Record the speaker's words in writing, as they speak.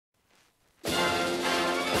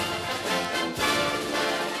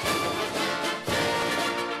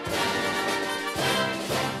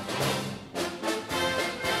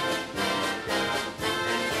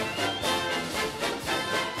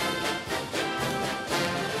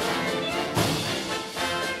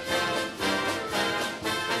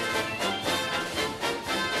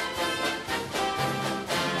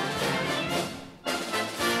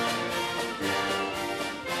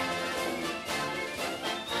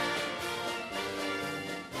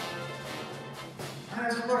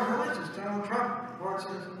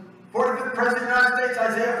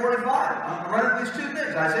I'm running these two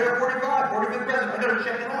things. Isaiah 45, 45th president. I got to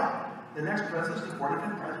check it out. The next president's the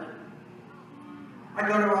 45th president. I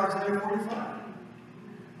go to Isaiah 45.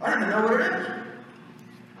 I don't even know what it is.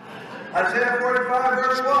 Isaiah 45,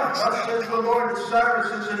 verse 1. Thus says the Lord to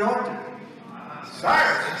Cyrus, his anointed.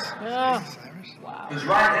 Cyrus. Yeah. Wow. Whose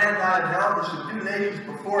right hand I have held to subdue nations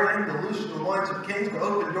before him, to loose the loins of kings, to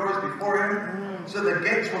open doors before him, so the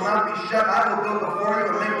gates will not be shut. I will go before you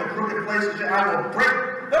and make the crooked places. I will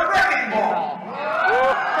break the wrecking ball.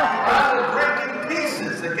 I will break in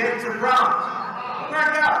pieces the gates of bronze.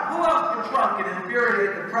 Now, who else but Trump can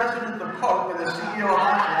infuriate the president, the Pope, and the CEO of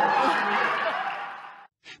Apple?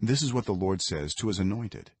 This is what the Lord says to his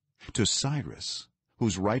anointed, to Cyrus,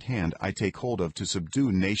 whose right hand I take hold of to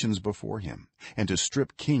subdue nations before him, and to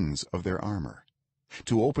strip kings of their armor,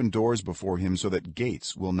 to open doors before him so that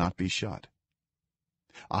gates will not be shut.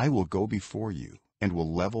 I will go before you and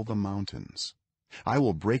will level the mountains. I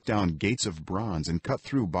will break down gates of bronze and cut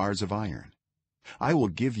through bars of iron. I will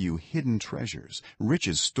give you hidden treasures,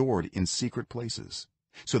 riches stored in secret places,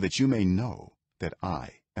 so that you may know that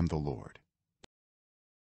I am the Lord.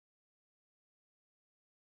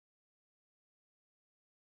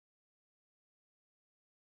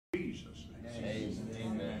 Jesus.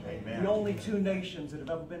 Amen. Amen. The only two nations that have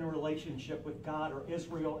ever been in a relationship with God are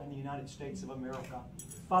Israel and the United States of America.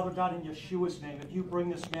 Father God, in Yeshua's name, if you bring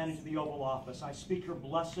this man into the Oval Office, I speak your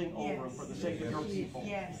blessing over him for the sake of your people.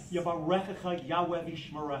 Yes. Yavarechecha Yahweh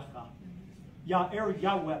v'shmerecha. Ya'er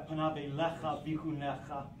Yahweh panav elecha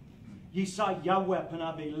v'chunecha. Yisa Yahweh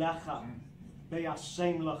panav elecha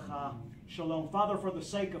ve'asem lecha. Shalom. Father, for the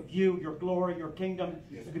sake of you, your glory, your kingdom,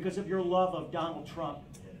 and because of your love of Donald Trump,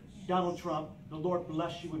 the Lord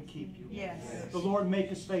bless you and keep you. Yes. The Lord make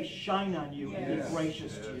his face shine on you and be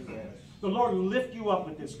gracious to you. The Lord lift you up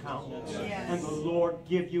with his countenance, and the Lord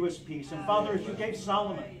give you his peace. And Father, as you gave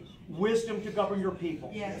Solomon wisdom to govern your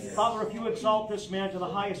people, Father, if you exalt this man to the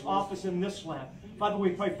highest office in this land, Father,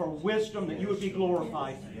 we pray for wisdom, that you would be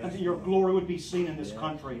glorified, and that your glory would be seen in this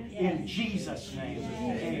country. In Jesus' name,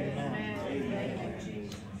 amen.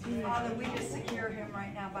 Father, we just secure him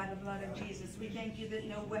right now by the blood of Jesus. We thank you that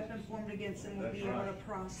no weapon formed against him will be able to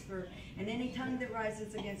prosper. And any tongue that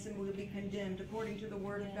rises against him will be condemned according to the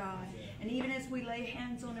word of God. And even as we lay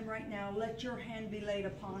hands on him right now, let your hand be laid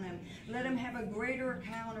upon him. Let him have a greater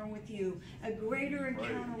encounter with you, a greater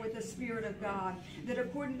encounter with the Spirit of God, that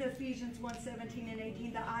according to Ephesians 1:17 and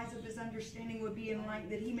 18, the eyes of his understanding would be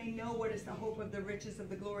enlightened, that he may know what is the hope of the riches of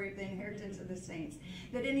the glory of the inheritance of the saints,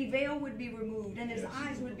 that any veil would be removed and his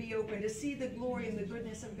eyes would be open to see the glory and the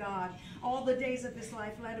goodness of God. All the days of his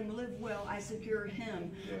life, let him live well. I secure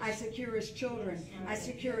him. I secure his children. I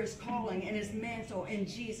secure his calling and his mantle in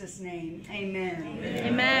Jesus' name. Amen.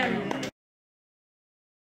 Amen.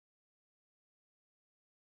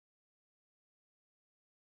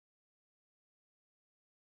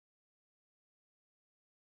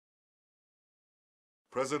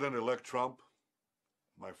 President-elect Trump,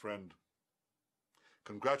 my friend,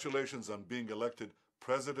 congratulations on being elected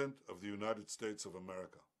President of the United States of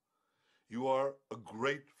America. You are a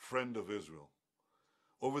great friend of Israel.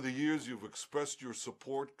 Over the years, you've expressed your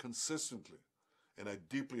support consistently, and I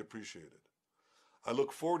deeply appreciate it. I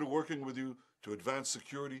look forward to working with you to advance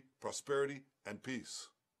security, prosperity, and peace.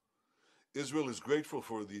 Israel is grateful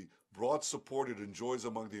for the broad support it enjoys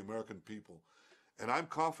among the American people, and I'm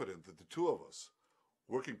confident that the two of us,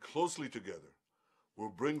 working closely together, will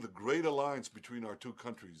bring the great alliance between our two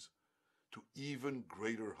countries to even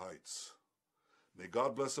greater heights. May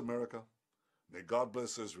God bless America. May God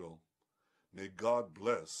bless Israel. May God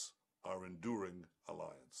bless our enduring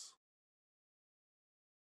alliance.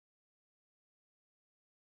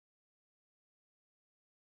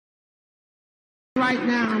 Right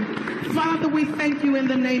now, Father, we thank you in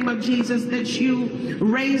the name of Jesus that you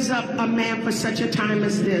raise up a man for such a time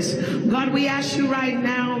as this. God, we ask you right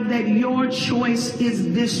now that your choice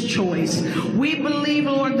is this choice. We believe,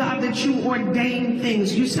 Lord God, that you ordain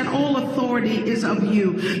things. You said all authority is of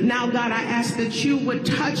you. Now, God, I ask that you would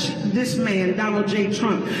touch this man, Donald J.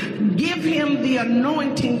 Trump. Give him the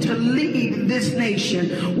anointing to lead this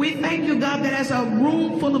nation. We thank you, God, that as a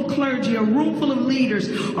room full of clergy, a room full of leaders,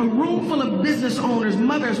 a room full of business owners,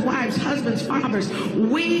 mothers, wives, husbands, fathers,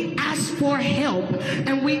 we ask for help,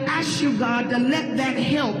 and we ask you, God, to let that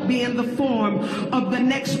help be in the form of the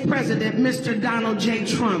next president, Mr. Donald J.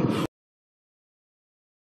 Trump.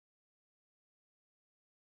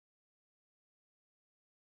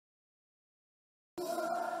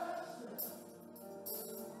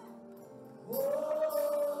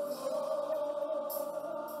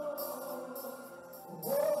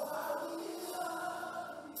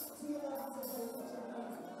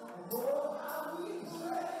 Oh,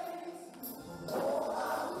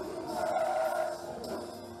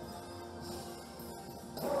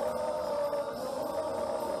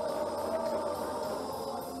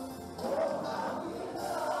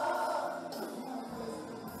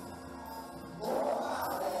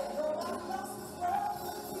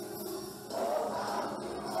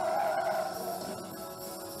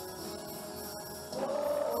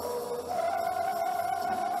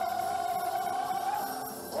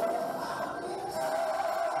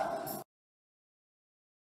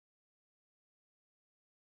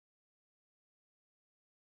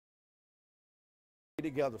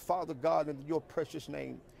 together. Father God, in your precious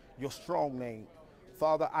name, your strong name,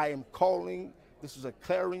 Father, I am calling, this is a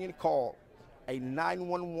clarion call, a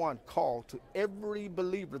 911 call to every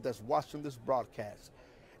believer that's watching this broadcast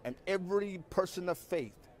and every person of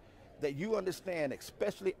faith, that you understand,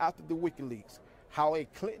 especially after the WikiLeaks, how a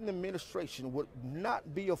Clinton administration would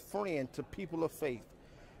not be a friend to people of faith,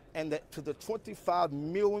 and that to the 25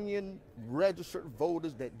 million registered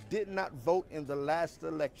voters that did not vote in the last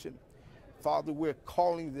election, Father, we're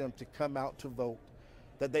calling them to come out to vote,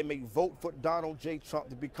 that they may vote for Donald J. Trump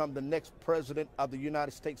to become the next president of the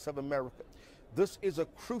United States of America. This is a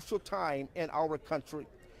crucial time in our country,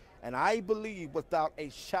 and I believe without a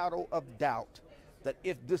shadow of doubt that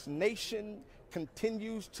if this nation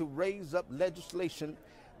continues to raise up legislation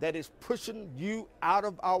that is pushing you out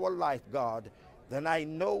of our life, God, then I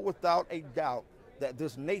know without a doubt that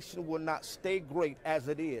this nation will not stay great as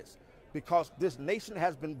it is, because this nation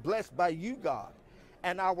has been blessed by you, God.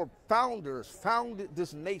 And our founders founded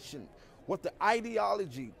this nation with the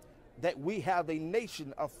ideology that we have a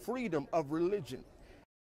nation of freedom of religion.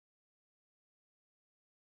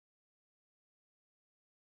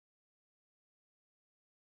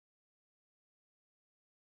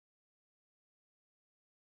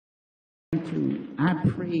 I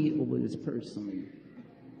prayed over this personally,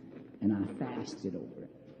 and I fasted over it.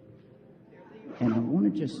 And I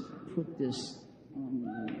want to just put this on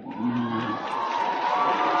my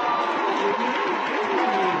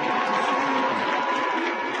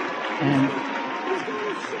and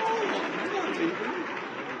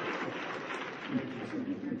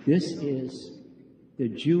this is the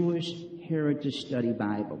Jewish Heritage Study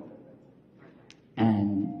Bible.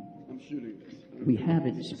 And we have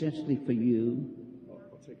it especially for you,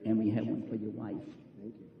 and we have one for your wife.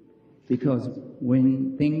 Because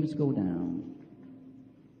when things go down,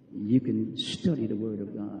 you can study the Word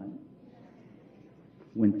of God.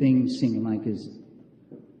 When things seem like it's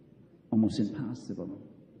almost impossible,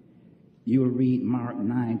 you will read Mark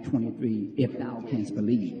 9:23, if thou canst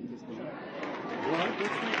believe.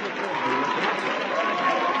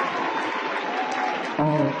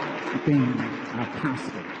 All things are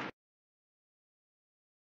possible.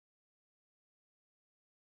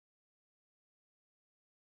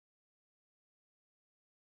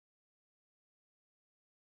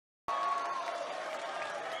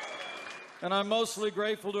 And I'm mostly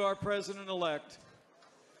grateful to our president-elect,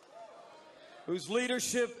 whose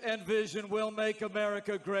leadership and vision will make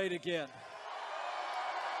America great again.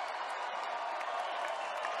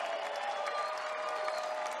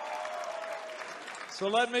 So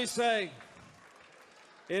let me say,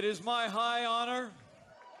 it is my high honor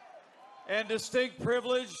and distinct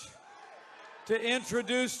privilege to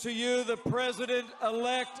introduce to you the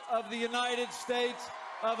President-elect of the United States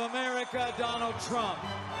of America, Donald Trump.